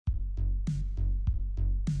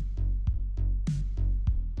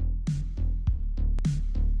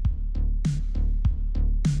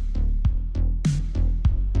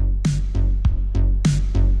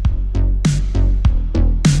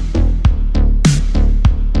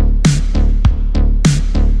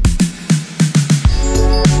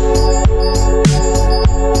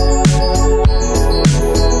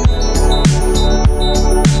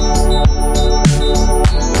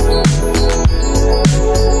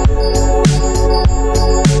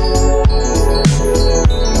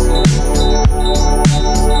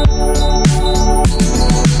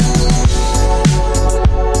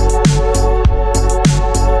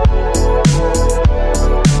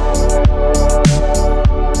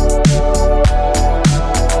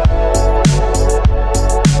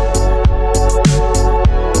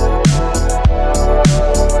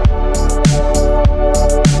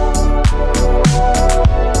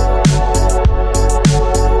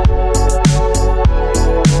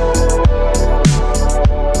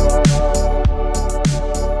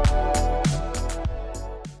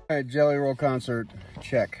Jelly Roll concert,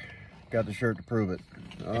 check. Got the shirt to prove it.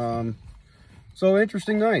 So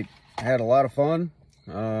interesting night. Had a lot of fun.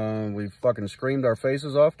 We fucking screamed our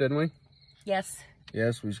faces off, didn't we? Yes.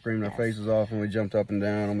 Yes, we screamed our faces off and we jumped up and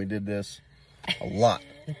down and we did this a lot.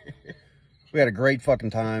 We had a great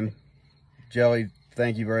fucking time. Jelly,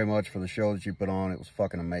 thank you very much for the show that you put on. It was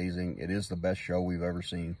fucking amazing. It is the best show we've ever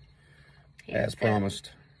seen. As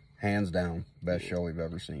promised, hands down, best show we've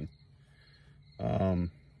ever seen.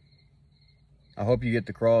 I hope you get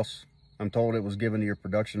the cross. I'm told it was given to your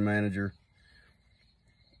production manager.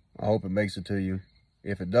 I hope it makes it to you.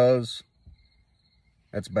 If it does,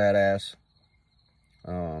 that's badass.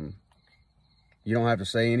 You don't have to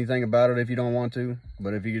say anything about it if you don't want to,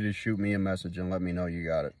 but if you could just shoot me a message and let me know you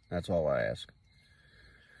got it, that's all I ask.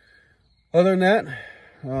 Other than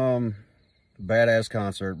that, badass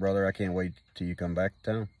concert, brother. I can't wait till you come back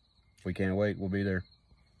to town. We can't wait. We'll be there.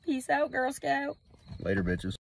 Peace out, Girl Scout. Later, bitches.